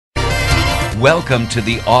Welcome to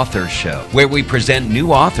the Author Show, where we present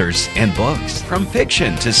new authors and books. From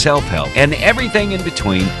fiction to self-help and everything in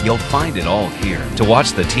between, you'll find it all here. To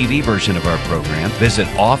watch the TV version of our program, visit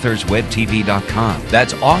authorswebtv.com.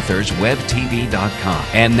 That's authorswebtv.com.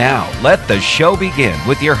 And now, let the show begin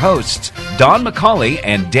with your hosts, Don McCauley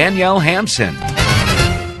and Danielle Hampson.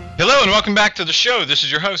 Hello and welcome back to the show. This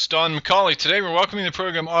is your host, Don McCauley. Today we're welcoming the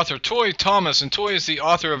program author Toi Thomas, and Toi is the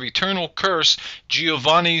author of Eternal Curse,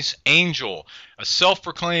 Giovanni's Angel. A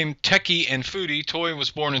self-proclaimed techie and foodie, Toi was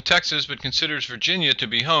born in Texas but considers Virginia to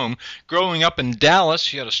be home. Growing up in Dallas,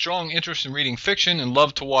 she had a strong interest in reading fiction and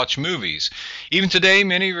loved to watch movies. Even today,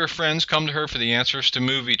 many of her friends come to her for the answers to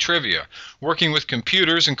movie trivia. Working with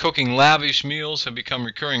computers and cooking lavish meals have become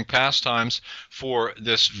recurring pastimes for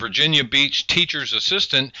this Virginia Beach teacher's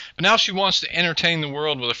assistant, but now she wants to entertain the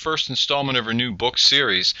world with the first installment of her new book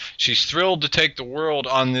series. She's thrilled to take the world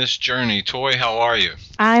on this journey. Toi, how are you?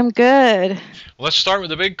 I'm good. Let's start with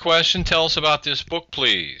the big question. Tell us about this book,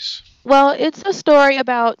 please. Well, it's a story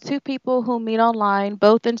about two people who meet online,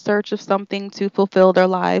 both in search of something to fulfill their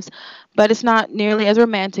lives, but it's not nearly as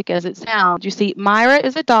romantic as it sounds. You see, Myra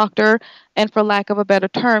is a doctor, and for lack of a better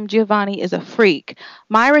term, Giovanni is a freak.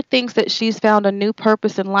 Myra thinks that she's found a new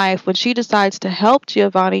purpose in life when she decides to help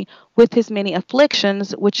Giovanni with his many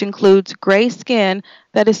afflictions, which includes gray skin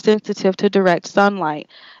that is sensitive to direct sunlight.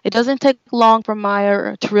 It doesn't take long for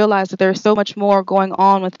Myra to realize that there's so much more going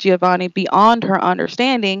on with Giovanni beyond her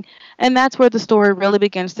understanding, and that's where the story really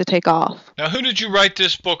begins to take off. Now, who did you write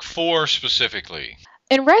this book for specifically?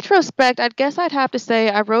 In retrospect, I guess I'd have to say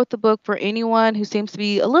I wrote the book for anyone who seems to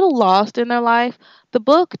be a little lost in their life. The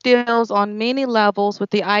book deals on many levels with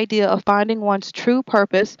the idea of finding one's true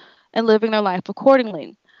purpose and living their life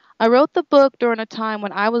accordingly. I wrote the book during a time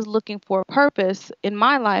when I was looking for a purpose in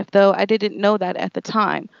my life, though I didn't know that at the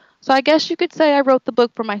time. So I guess you could say I wrote the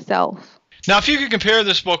book for myself. Now, if you could compare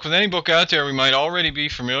this book with any book out there we might already be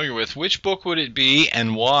familiar with, which book would it be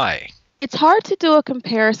and why? It's hard to do a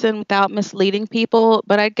comparison without misleading people,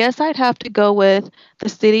 but I guess I'd have to go with The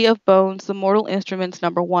City of Bones, The Mortal Instruments,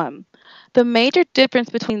 #1. The major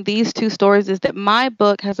difference between these two stories is that my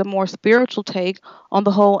book has a more spiritual take on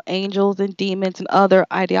the whole angels and demons and other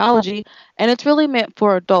ideology, and it's really meant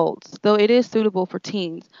for adults, though it is suitable for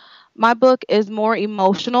teens. My book is more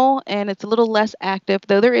emotional and it's a little less active,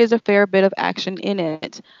 though there is a fair bit of action in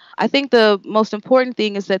it. I think the most important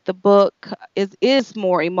thing is that the book is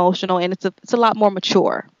more emotional and it's a lot more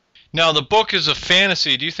mature. Now, the book is a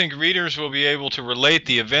fantasy. Do you think readers will be able to relate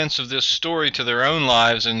the events of this story to their own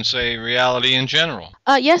lives and, say, reality in general?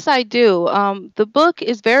 Yes, I do. The book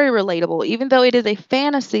is very relatable. Even though it is a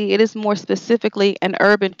fantasy, it is more specifically an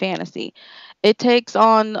urban fantasy. It takes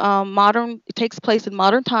it takes place in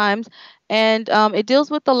modern times, and it deals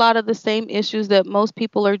with a lot of the same issues that most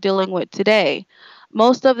people are dealing with today.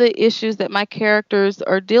 Most of the issues that my characters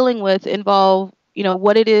are dealing with involve,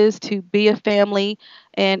 what it is to be a family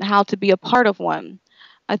and how to be a part of one.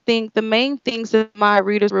 I think the main things that my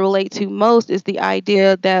readers relate to most is the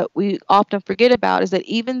idea that we often forget about is that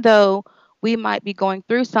even though we might be going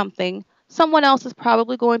through something, someone else is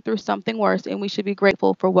probably going through something worse, and we should be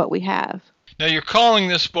grateful for what we have. Now, you're calling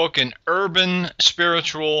this book an urban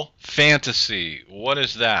spiritual fantasy. What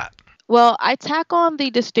is that? Well, I tack on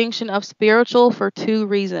the distinction of spiritual for two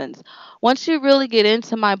reasons. Once you really get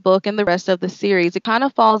into my book and the rest of the series, it kind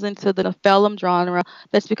of falls into the Nephilim genre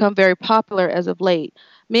that's become very popular as of late.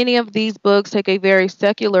 Many of these books take a very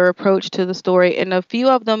secular approach to the story, and a few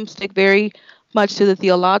of them stick very much to the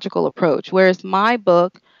theological approach, whereas my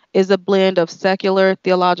book is a blend of secular,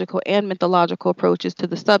 theological, and mythological approaches to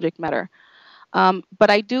the subject matter. But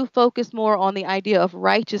I do focus more on the idea of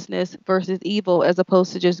righteousness versus evil as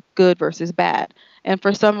opposed to just good versus bad. And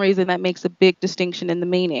for some reason, that makes a big distinction in the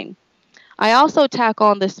meaning. I also tack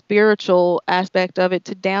on the spiritual aspect of it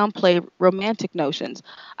to downplay romantic notions.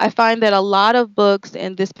 I find that a lot of books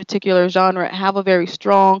in this particular genre have a very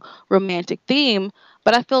strong romantic theme,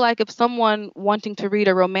 but I feel like if someone wanting to read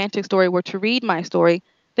a romantic story were to read my story,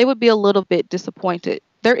 they would be a little bit disappointed.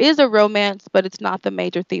 There is a romance, but it's not the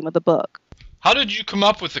major theme of the book. How did you come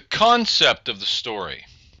up with the concept of the story?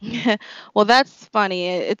 Well, that's funny.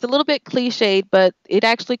 It's a little bit cliched, but it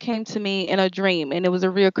actually came to me in a dream, and it was a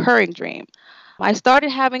reoccurring dream. I started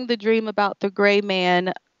having the dream about the gray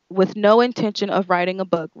man with no intention of writing a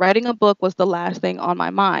book. Writing a book was the last thing on my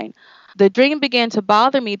mind. The dream began to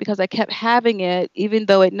bother me because I kept having it, even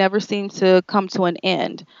though it never seemed to come to an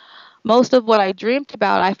end. Most of what I dreamed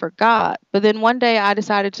about, I forgot, but then one day I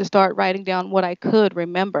decided to start writing down what I could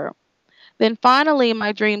remember. Then finally,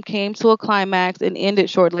 my dream came to a climax and ended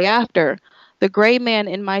shortly after. The gray man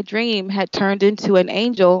in my dream had turned into an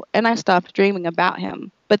angel, and I stopped dreaming about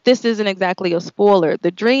him. But this isn't exactly a spoiler.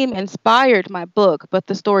 The dream inspired my book, but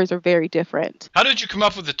the stories are very different. How did you come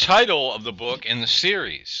up with the title of the book and the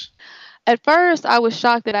series? At first, I was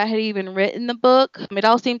shocked that I had even written the book. It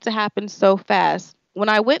all seemed to happen so fast. When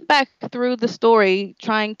I went back through the story,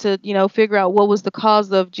 trying to, figure out what was the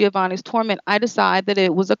cause of Giovanni's torment, I decided that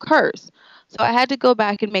it was a curse. So I had to go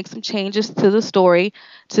back and make some changes to the story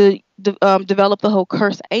to develop the whole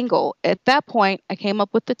curse angle. At that point, I came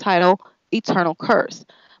up with the title Eternal Curse.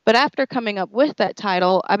 But after coming up with that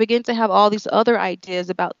title, I began to have all these other ideas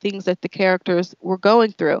about things that the characters were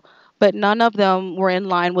going through, but none of them were in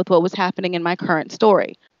line with what was happening in my current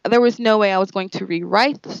story. There was no way I was going to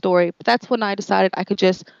rewrite the story, but that's when I decided I could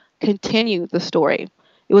just continue the story.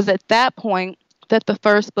 It was at that point that the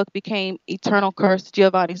first book became Eternal Curse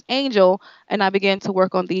Giovanni's Angel, and I began to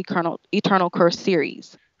work on the Eternal Curse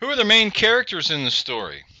series. Who are the main characters in the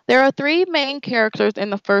story? There are three main characters in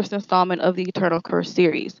the first installment of the Eternal Curse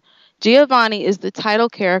series. Giovanni is the title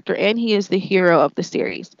character, and he is the hero of the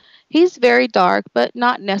series. He's very dark, but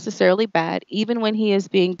not necessarily bad, even when he is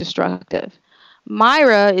being destructive.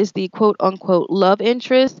 Myra is the quote unquote love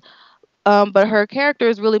interest, but her character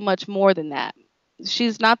is really much more than that.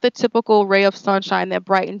 She's not the typical ray of sunshine that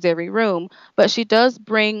brightens every room, but she does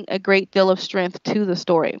bring a great deal of strength to the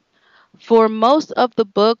story. For most of the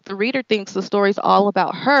book, the reader thinks the story is all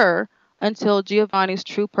about her until Giovanni's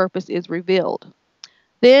true purpose is revealed.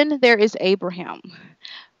 Then there is Abraham.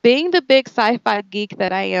 Being the big sci fi geek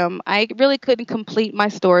that I am, I really couldn't complete my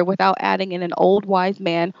story without adding in an old wise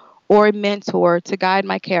man or a mentor to guide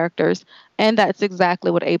my characters, and that's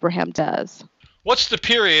exactly what Abraham does. What's the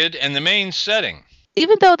period and the main setting?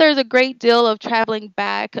 Even though there's a great deal of traveling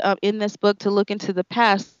back in this book to look into the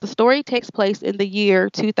past, the story takes place in the year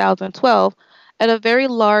 2012 at a very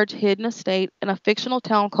large hidden estate in a fictional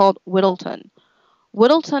town called Whittleton.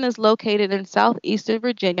 Whittleton is located in southeastern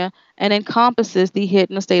Virginia and encompasses the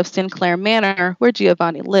hidden estate of Sinclair Manor, where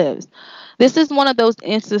Giovanni lives. This is one of those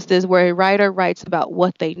instances where a writer writes about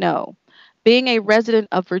what they know. Being a resident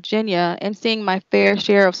of Virginia and seeing my fair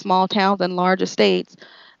share of small towns and large estates,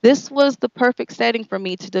 this was the perfect setting for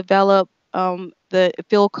me to develop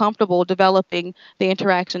feel comfortable developing the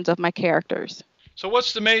interactions of my characters. So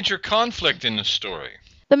what's the major conflict in the story?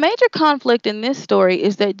 The major conflict in this story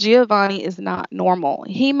is that Giovanni is not normal.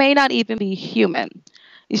 He may not even be human.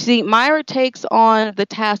 You see, Myra takes on the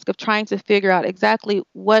task of trying to figure out exactly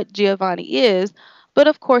what Giovanni is, but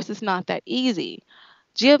of course it's not that easy.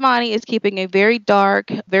 Giovanni is keeping a very dark,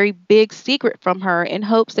 very big secret from her in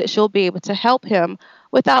hopes that she'll be able to help him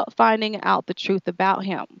without finding out the truth about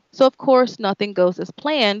him. So, of course, nothing goes as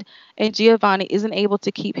planned, and Giovanni isn't able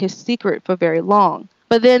to keep his secret for very long.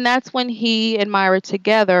 But then that's when he and Myra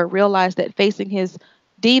together realize that facing his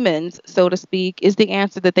demons, so to speak, is the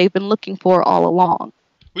answer that they've been looking for all along.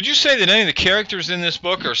 Would you say that any of the characters in this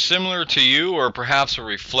book are similar to you or perhaps a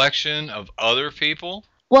reflection of other people?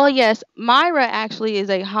 Well, yes, Myra actually is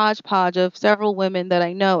a hodgepodge of several women that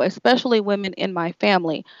I know, especially women in my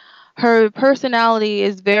family. Her personality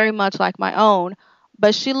is very much like my own,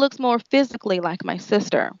 but she looks more physically like my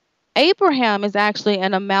sister. Abraham is actually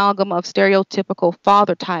an amalgam of stereotypical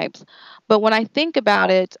father types, but when I think about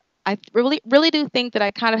it, I really do think that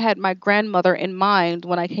I kind of had my grandmother in mind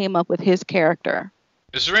when I came up with his character.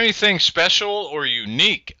 Is there anything special or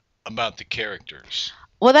unique about the characters?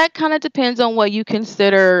 Well, that kind of depends on what you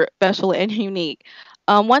consider special and unique.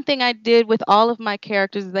 One thing I did with all of my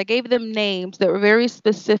characters is I gave them names that were very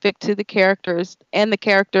specific to the characters and the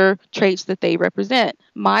character traits that they represent.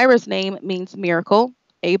 Myra's name means miracle,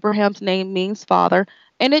 Abraham's name means father,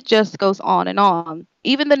 and it just goes on and on.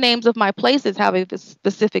 Even the names of my places have a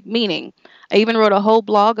specific meaning. I even wrote a whole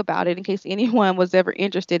blog about it in case anyone was ever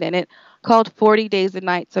interested in it, called 40 Days and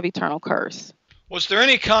Nights of Eternal Curse. Was there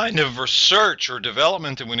any kind of research or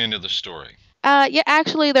development that went into the story? Yeah,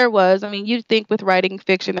 actually, there was. I mean, you'd think with writing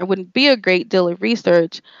fiction there wouldn't be a great deal of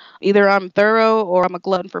research. Either I'm thorough or I'm a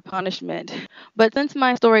glutton for punishment. But since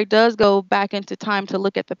my story does go back into time to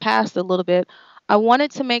look at the past a little bit, I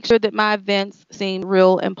wanted to make sure that my events seemed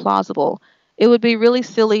real and plausible. It would be really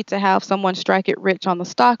silly to have someone strike it rich on the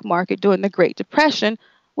stock market during the Great Depression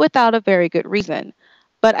without a very good reason.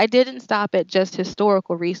 But I didn't stop at just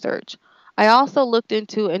historical research. I also looked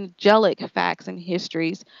into angelic facts and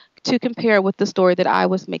histories to compare with the story that I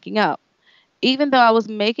was making up. Even though I was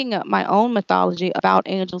making up my own mythology about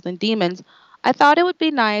angels and demons, I thought it would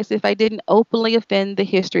be nice if I didn't openly offend the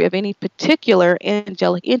history of any particular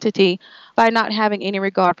angelic entity by not having any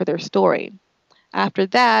regard for their story. After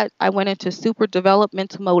that, I went into super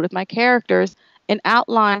developmental mode with my characters and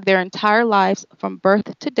outlined their entire lives from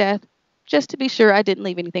birth to death, just to be sure I didn't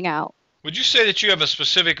leave anything out. Would you say that you have a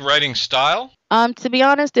specific writing style? To be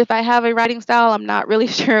honest, if I have a writing style, I'm not really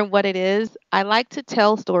sure what it is. I like to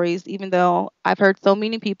tell stories, even though I've heard so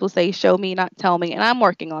many people say, show me, not tell me, and I'm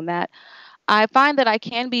working on that. I find that I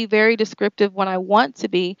can be very descriptive when I want to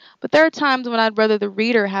be, but there are times when I'd rather the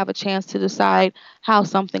reader have a chance to decide how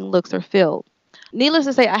something looks or feels. Needless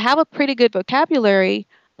to say, I have a pretty good vocabulary,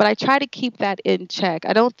 but I try to keep that in check.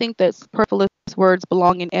 I don't think that superfluous words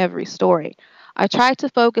belong in every story. I try to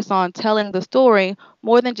focus on telling the story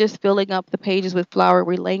more than just filling up the pages with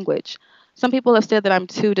flowery language. Some people have said that I'm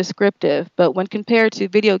too descriptive, but when compared to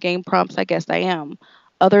video game prompts, I guess I am.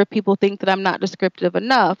 Other people think that I'm not descriptive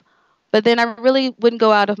enough, but then I really wouldn't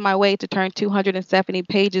go out of my way to turn 270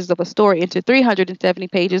 pages of a story into 370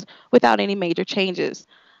 pages without any major changes.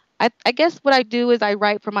 I guess what I do is I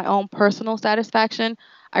write for my own personal satisfaction.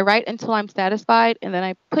 I write until I'm satisfied, and then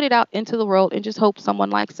I put it out into the world and just hope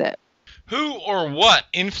someone likes it. Who or what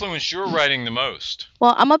influenced your writing the most?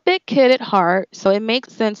 Well, I'm a big kid at heart, so it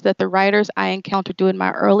makes sense that the writers I encountered during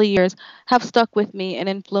my early years have stuck with me and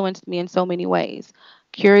influenced me in so many ways.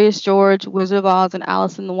 Curious George, Wizard of Oz, and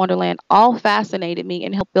Alice in Wonderland all fascinated me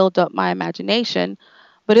and helped build up my imagination,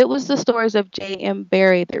 but it was the stories of J.M.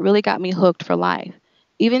 Barrie that really got me hooked for life.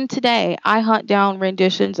 Even today, I hunt down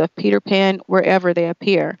renditions of Peter Pan wherever they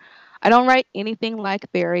appear. I don't write anything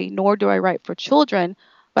like Barrie, nor do I write for children,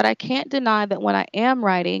 but I can't deny that when I am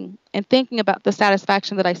writing and thinking about the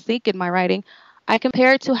satisfaction that I seek in my writing, I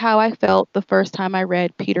compare it to how I felt the first time I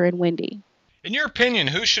read Peter and Wendy. In your opinion,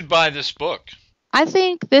 who should buy this book? I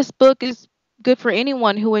think this book is good for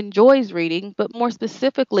anyone who enjoys reading, but more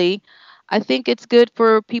specifically, I think it's good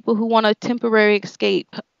for people who want a temporary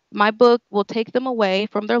escape. My book will take them away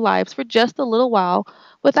from their lives for just a little while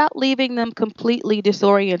without leaving them completely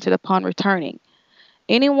disoriented upon returning.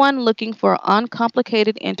 Anyone looking for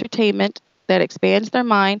uncomplicated entertainment that expands their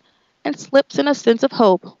mind and slips in a sense of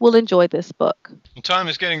hope will enjoy this book. Well, time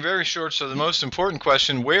is getting very short, so the most important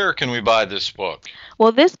question, where can we buy this book?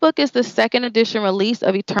 Well, this book is the second edition release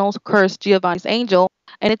of Eternal Curse, Giovanni's Angel,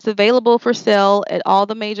 and it's available for sale at all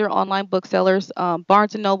the major online booksellers,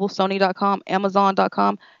 Barnes & Noble, Sony.com,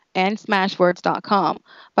 Amazon.com, and Smashwords.com.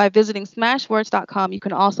 By visiting Smashwords.com, you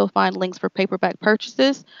can also find links for paperback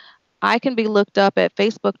purchases. I can be looked up at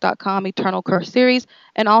Facebook.com Eternal Curse Series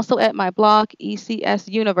and also at my blog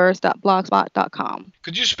ecsuniverse.blogspot.com.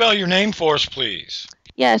 Could you spell your name for us, please?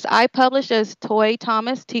 Yes, I publish as Toi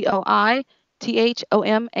Thomas, Toithhomas.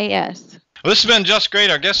 Well, this has been just great.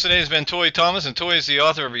 Our guest today has been Toi Thomas, and Toi is the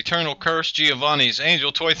author of Eternal Curse, Giovanni's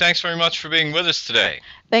Angel. Toi, thanks very much for being with us today.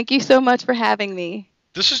 Thank you so much for having me.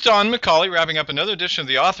 This is Don McCauley wrapping up another edition of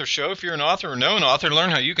The Author Show. If you're an author or know an author, learn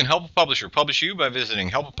how you can help a publisher publish you by visiting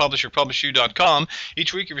helpapublisherpublishyou.com.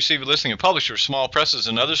 Each week you receive a listing of publishers, small presses,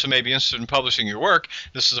 and others who may be interested in publishing your work.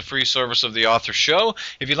 This is a free service of The Author Show.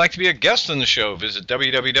 If you'd like to be a guest on the show, visit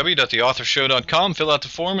www.theauthorshow.com, fill out the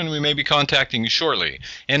form, and we may be contacting you shortly.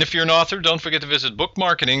 And if you're an author, don't forget to visit Book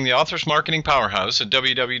Marketing, the Author's Marketing Powerhouse, at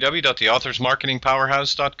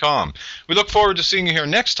www.theauthorsmarketingpowerhouse.com. We look forward to seeing you here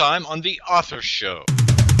next time on The Author Show.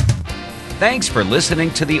 Thanks for listening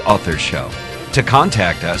to The Author Show. To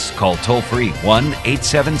contact us, call toll-free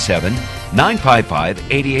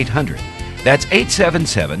 1-877-955-8800. That's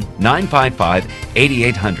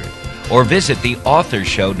 877-955-8800. Or visit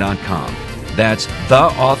theauthorshow.com. That's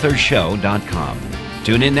theauthorshow.com.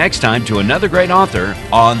 Tune in next time to another great author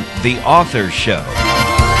on The Author Show.